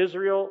against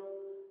Israel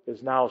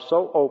is now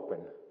so open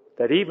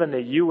that even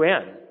the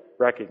UN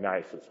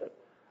recognizes it.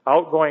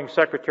 Outgoing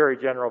Secretary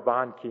General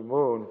Ban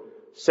Ki-moon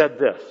said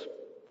this,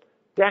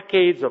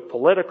 decades of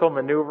political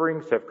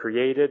maneuverings have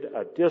created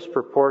a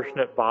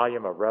disproportionate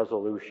volume of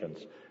resolutions,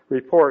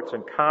 reports,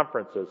 and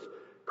conferences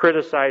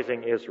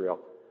criticizing Israel.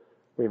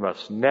 We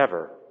must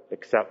never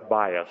accept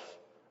bias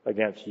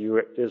against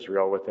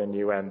Israel within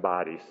UN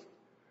bodies.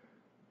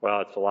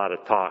 Well, it's a lot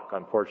of talk.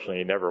 Unfortunately,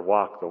 you never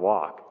walk the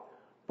walk.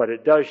 But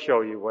it does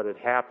show you what had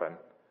happened,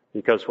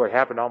 because what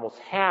happened, almost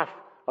half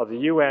of the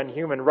UN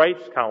Human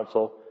Rights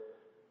Council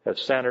has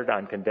centered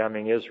on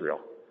condemning Israel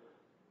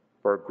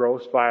for a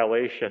gross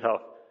violation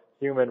of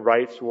human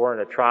rights, war,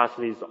 and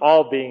atrocities,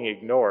 all being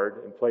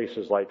ignored in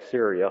places like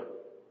Syria.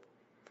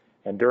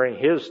 And during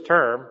his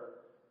term,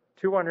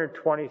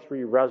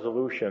 223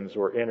 resolutions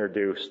were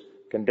introduced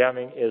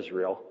condemning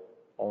Israel,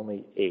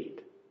 only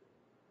 8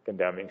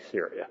 condemning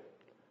Syria.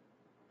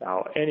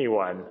 Now,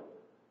 anyone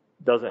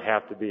doesn't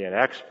have to be an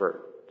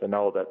expert to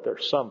know that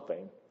there's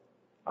something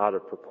out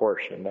of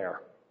proportion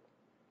there.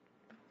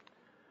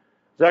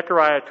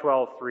 Zechariah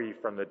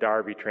 12:3 from the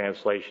Darby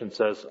translation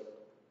says,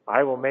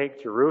 I will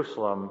make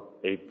Jerusalem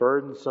a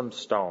burdensome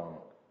stone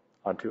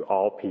unto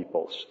all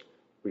peoples.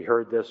 We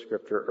heard this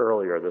scripture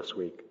earlier this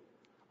week.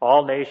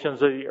 All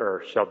nations of the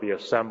earth shall be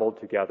assembled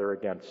together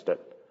against it.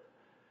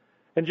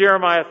 And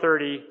Jeremiah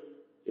 30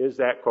 is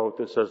that quote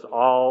that says,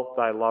 all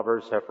thy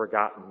lovers have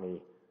forgotten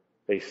me.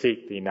 They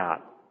seek thee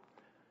not.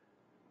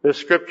 This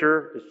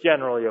scripture is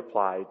generally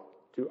applied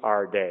to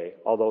our day,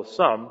 although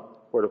some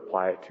would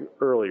apply it to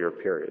earlier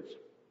periods.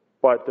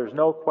 But there's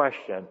no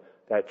question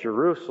that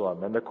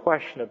Jerusalem and the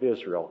question of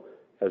Israel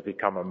has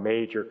become a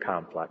major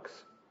complex.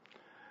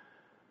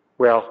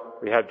 Well,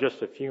 we have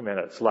just a few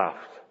minutes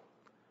left.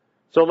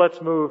 So let's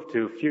move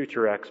to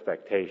future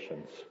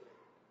expectations.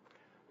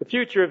 The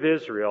future of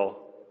Israel,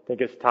 I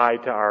think, is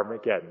tied to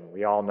Armageddon.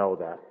 We all know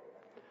that.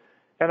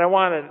 And I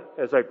want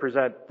to, as I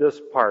present this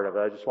part of it,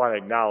 I just want to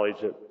acknowledge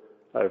that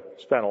I've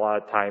spent a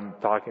lot of time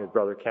talking with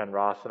Brother Ken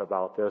Rawson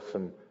about this,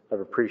 and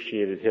I've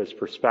appreciated his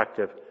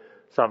perspective,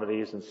 some of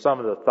these, and some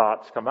of the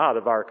thoughts come out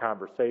of our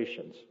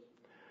conversations.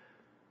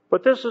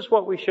 But this is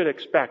what we should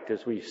expect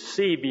as we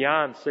see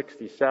beyond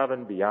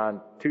 67, beyond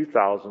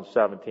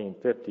 2017,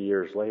 50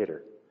 years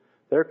later.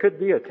 There could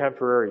be a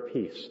temporary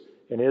peace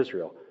in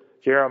Israel.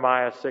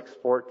 Jeremiah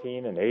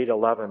 6:14 and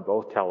 8:11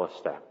 both tell us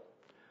that.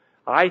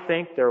 I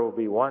think there will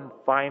be one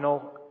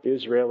final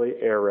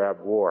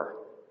Israeli-Arab war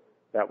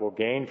that will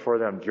gain for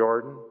them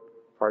Jordan,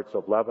 parts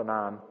of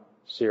Lebanon,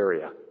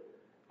 Syria.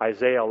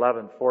 Isaiah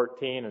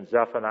 11:14 and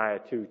Zephaniah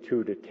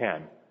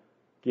 2:2-10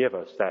 give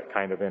us that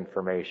kind of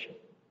information.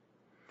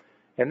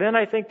 And then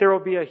I think there will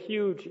be a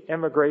huge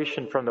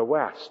immigration from the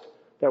West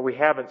that we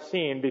haven't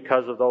seen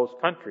because of those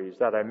countries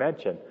that I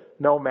mentioned.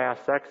 No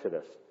mass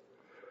exodus.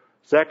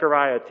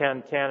 Zechariah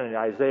 10:10 and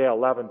Isaiah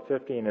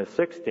 11:15 and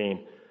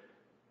 16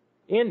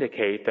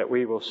 indicate that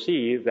we will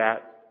see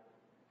that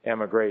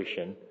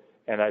immigration.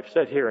 And I've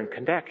said here in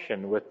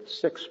connection with the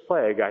sixth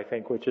plague, I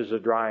think, which is the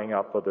drying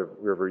up of the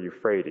river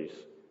Euphrates.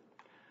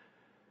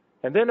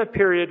 And then a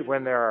period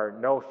when there are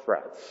no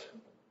threats.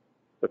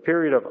 The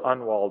period of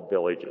unwalled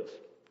villages.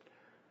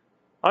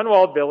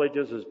 Unwalled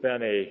villages has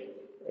been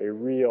a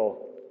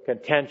real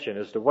contention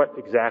as to what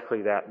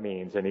exactly that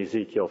means in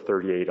Ezekiel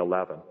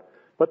 38:11.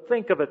 But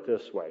think of it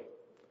this way.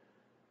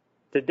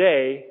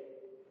 Today,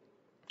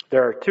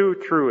 there are two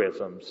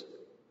truisms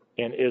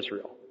in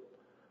Israel.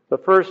 The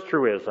first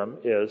truism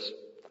is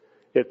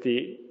if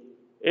the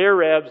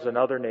Arabs and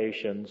other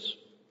nations,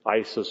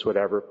 ISIS,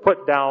 whatever,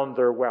 put down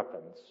their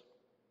weapons,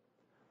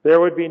 there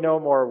would be no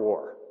more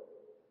war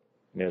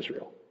in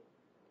Israel.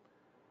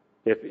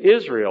 If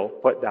Israel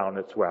put down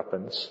its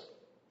weapons,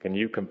 can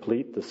you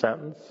complete the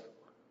sentence?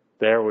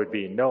 There would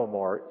be no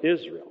more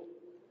Israel.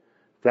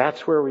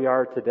 That's where we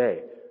are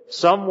today.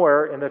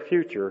 Somewhere in the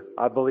future,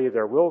 I believe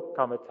there will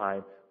come a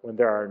time when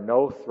there are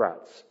no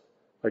threats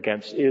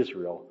against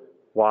Israel.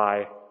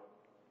 Why?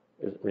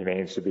 It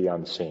remains to be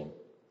unseen.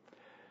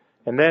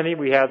 And then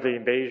we have the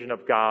invasion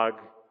of Gog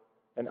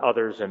and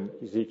others in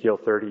Ezekiel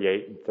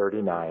 38 and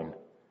 39.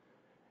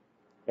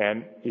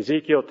 And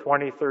Ezekiel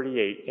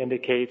 20:38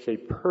 indicates a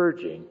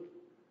purging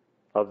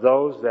of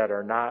those that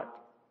are not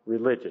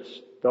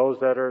religious, those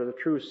that are the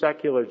true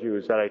secular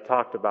Jews that I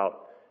talked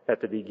about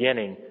at the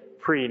beginning,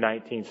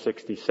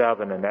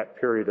 pre-1967, in that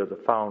period of the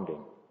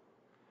founding.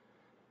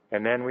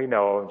 And then we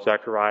know in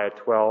Zechariah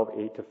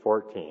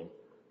 12:8-14,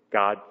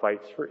 God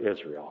fights for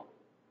Israel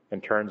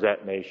and turns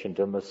that nation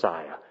to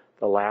Messiah,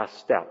 the last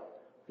step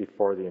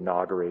before the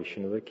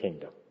inauguration of the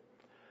kingdom.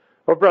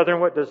 Well, brethren,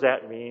 what does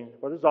that mean?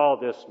 What does all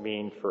this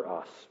mean for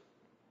us?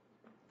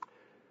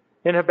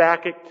 In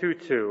Habakkuk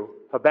 2:2,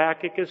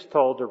 Habakkuk is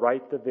told to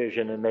write the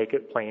vision and make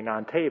it plain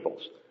on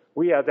tables.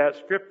 We have that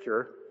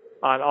scripture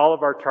on all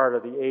of our chart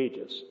of the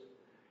ages.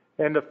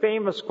 And the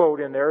famous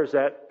quote in there is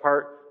that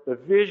part, the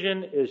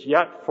vision is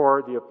yet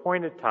for the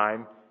appointed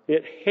time,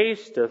 it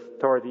hasteth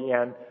toward the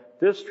end.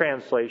 This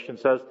translation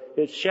says,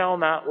 it shall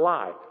not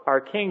lie. Our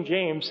King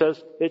James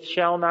says, it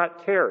shall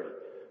not tarry.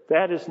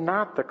 That is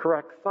not the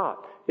correct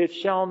thought. It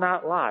shall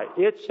not lie.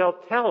 It shall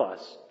tell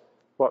us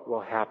what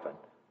will happen.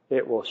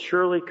 It will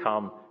surely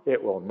come.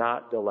 It will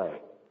not delay.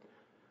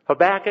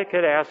 Habakkuk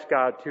had asked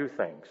God two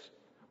things.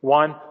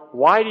 One,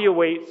 why do you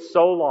wait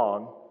so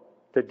long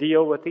to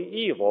deal with the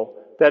evil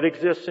that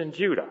exists in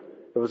Judah?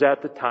 It was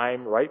at the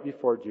time right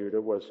before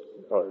Judah was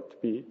to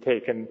be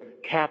taken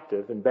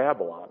captive in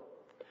Babylon.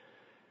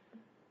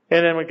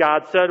 And then when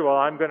God said, well,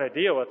 I'm going to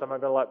deal with them, I'm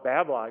going to let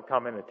Babylon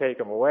come in and take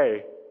them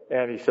away.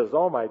 And he says,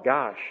 oh my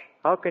gosh,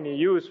 how can you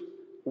use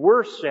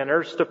worse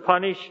sinners to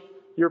punish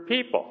your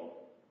people?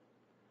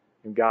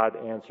 And God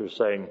answers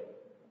saying,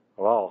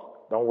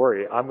 well, don't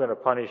worry, I'm going to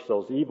punish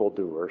those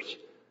evildoers,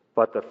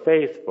 but the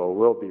faithful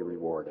will be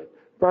rewarded.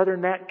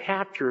 Brethren, that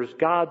captures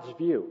God's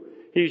view.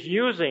 He's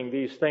using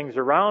these things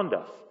around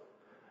us.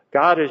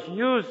 God is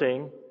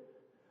using,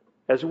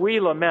 as we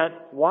lament,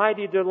 why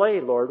do you delay,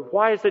 Lord?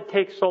 Why does it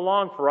take so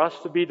long for us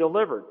to be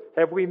delivered?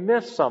 Have we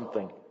missed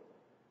something?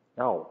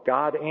 No,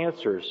 God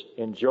answers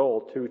in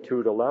Joel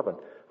 2:2-11.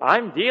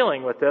 I'm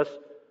dealing with this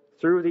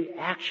through the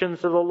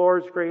actions of the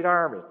Lord's great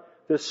army.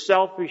 This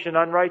selfish and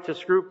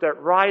unrighteous group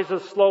that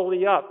rises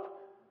slowly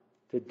up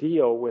to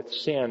deal with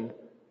sin,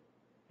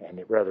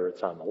 and whether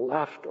it's on the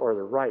left or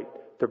the right,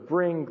 to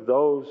bring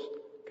those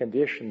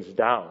conditions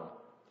down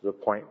to the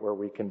point where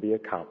we can be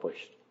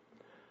accomplished.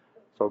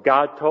 So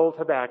God told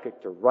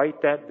Habakkuk to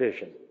write that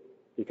vision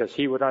because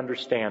he would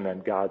understand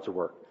then God's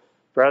work.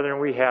 Brethren,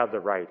 we have the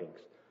writings.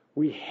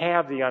 We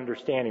have the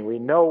understanding. We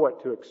know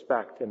what to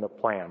expect in the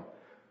plan.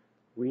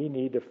 We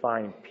need to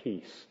find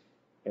peace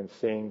in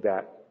seeing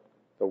that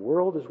the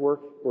world is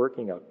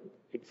working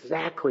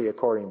exactly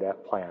according to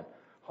that plan.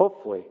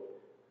 Hopefully,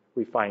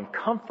 we find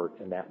comfort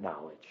in that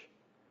knowledge.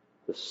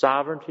 The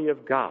sovereignty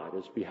of God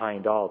is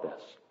behind all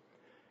this.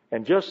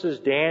 And just as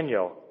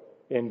Daniel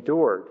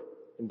endured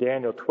in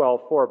Daniel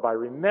 12:4 by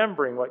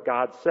remembering what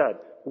God said,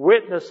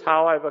 witness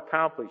how I've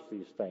accomplished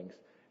these things.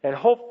 And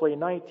hopefully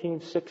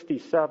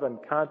 1967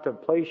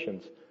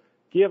 contemplations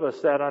give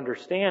us that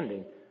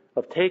understanding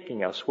of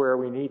taking us where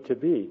we need to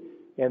be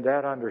in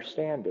that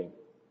understanding.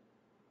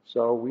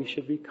 So we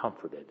should be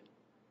comforted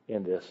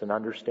in this and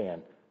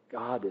understand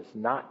God has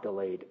not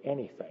delayed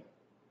anything.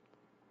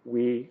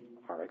 We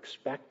are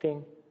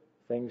expecting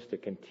things to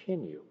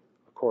continue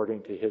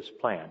according to His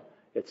plan.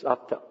 It's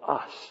up to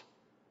us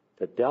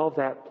to delve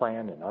that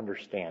plan and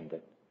understand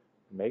it.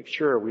 Make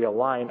sure we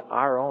align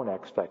our own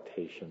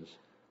expectations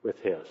with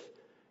His.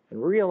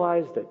 And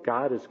realize that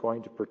God is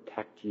going to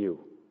protect you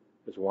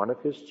as one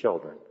of His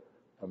children,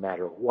 no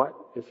matter what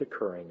is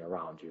occurring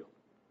around you.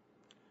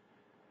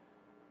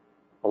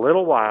 A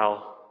little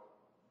while,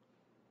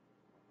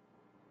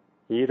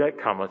 He that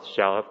cometh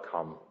shall have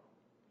come.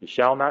 He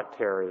shall not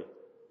tarry.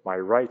 My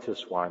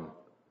righteous one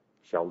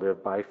shall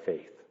live by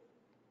faith.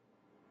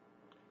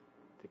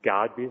 To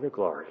God be the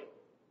glory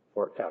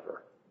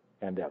forever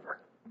and ever.